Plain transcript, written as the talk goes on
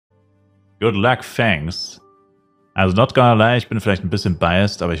Good luck, thanks. Also, not gonna lie, ich bin vielleicht ein bisschen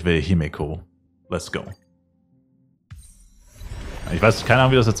biased, aber ich will Himeko. Let's go. Ich weiß keine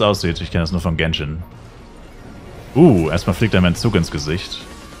Ahnung, wie das jetzt aussieht. Ich kenne das nur von Genshin. Erstmal fliegt einem ein Zug ins Gesicht.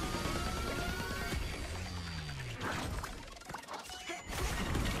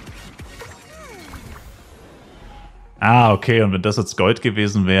 Ah, okay, und wenn das jetzt Gold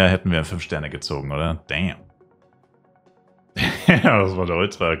gewesen wäre, hätten wir 5 Sterne gezogen, oder? Damn. Das war eine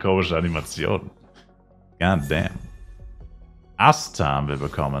ultra komische Animation. God damn. Asta haben wir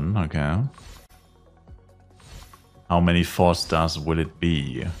bekommen, okay. How many 4 stars will it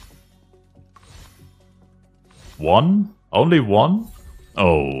be? 1? Only 1?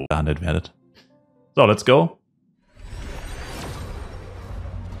 Oh, behandelt werdet. So, let's go.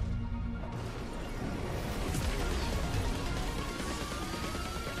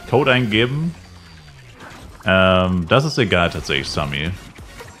 Code eingeben. Das ist egal tatsächlich, Sammy.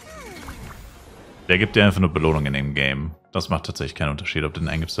 Der gibt dir einfach nur Belohnungen im Game. Das macht tatsächlich keinen Unterschied, ob du den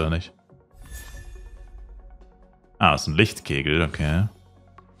eingibst oder nicht. Ah, ist ein Lichtkegel, okay.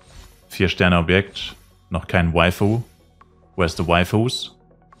 4 Sterne Objekt. Noch kein Waifu. Where's the Waifus?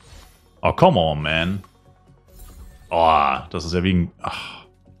 Oh, come on, man. Oh, das ist ja wie ein... Ach,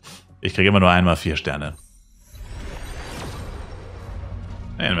 ich kriege immer nur einmal 4 Sterne.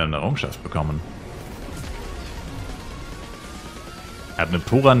 Hey, wir haben eine Errungenschaft bekommen. Er hat eine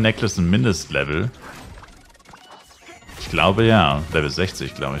Pura Necklace ein Mindestlevel. Ich glaube ja. Level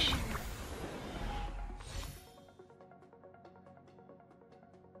 60, glaube ich.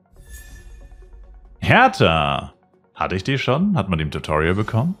 Hertha! Hatte ich die schon? Hat man die im Tutorial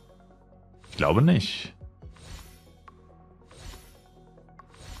bekommen? Ich glaube nicht.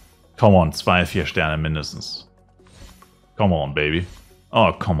 Come on, 2, 4 Sterne mindestens. Come on, baby.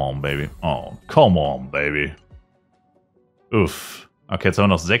 Oh, come on, baby. Oh, come on, baby. Uff. Okay, jetzt haben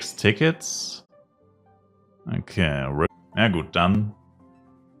wir noch 6 Tickets. Okay. Ja gut, dann.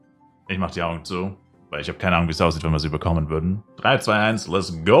 Ich mach die Augen zu. Weil ich habe keine Ahnung, wie es aussieht, wenn wir sie bekommen würden. 3, 2, 1,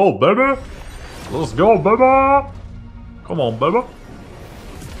 let's go, baby! Let's go, baby! Come on, baby!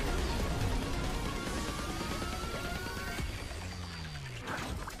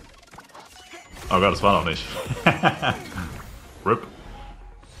 Oh Gott, das war noch nicht. RIP.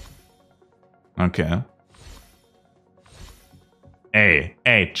 Okay.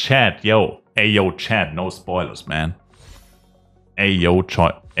 Ey, Chat, yo. Ey, yo, Chat, no spoilers, man. Ey, yo,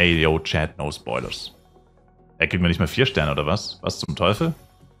 Chat, no spoilers. Ey, kriegen wir nicht mehr 4 Sterne, oder was? Was zum Teufel?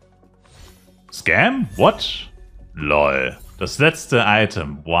 Scam? What? Lol. Das letzte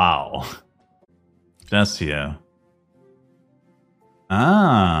Item. Wow. Das hier.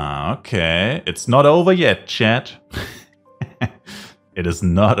 Ah, okay. It's not over yet, Chat. It is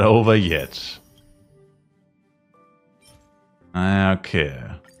not over yet. Ah, okay.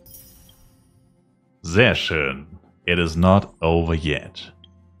 Sehr schön. It is not over yet.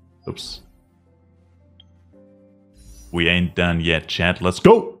 Oops. We ain't done yet, Chat. Let's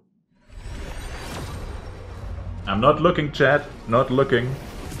go! I'm not looking, Chat. Not looking.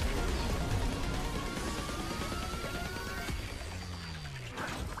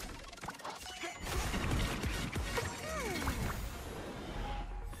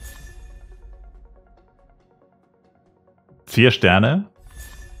 Vier Sterne.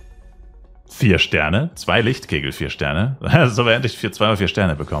 4 Sterne. 2 Lichtkegel, 4 Sterne. So wir endlich 2 mal 4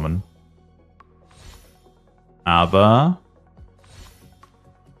 Sterne bekommen. Aber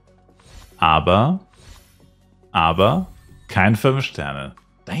kein 5 Sterne.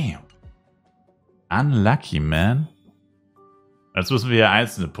 Damn. Unlucky, man. Jetzt müssen wir ja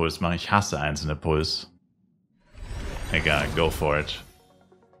einzelne Puls machen. Ich hasse einzelne Puls. Egal, go for it.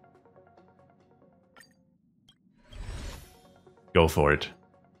 Go for it.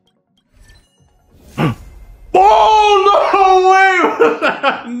 Oh, no way!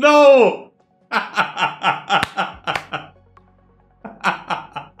 No!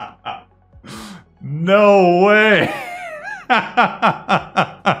 No way!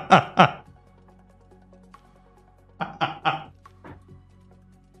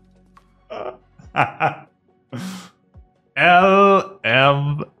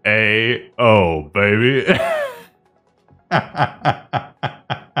 LMAO, baby.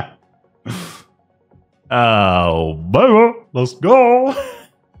 Oh, baby, let's go.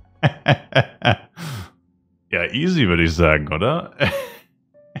 Ja, easy würde ich sagen, oder?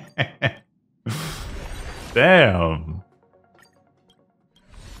 Damn.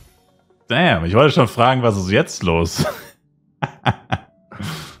 Damn, ich wollte schon fragen, was ist jetzt los?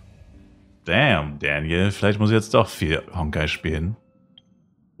 Damn, Daniel, vielleicht muss ich jetzt doch viel Honkai spielen.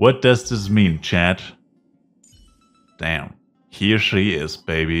 What does this mean, chat? Damn. Here she is,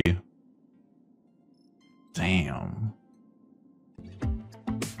 baby. Damn.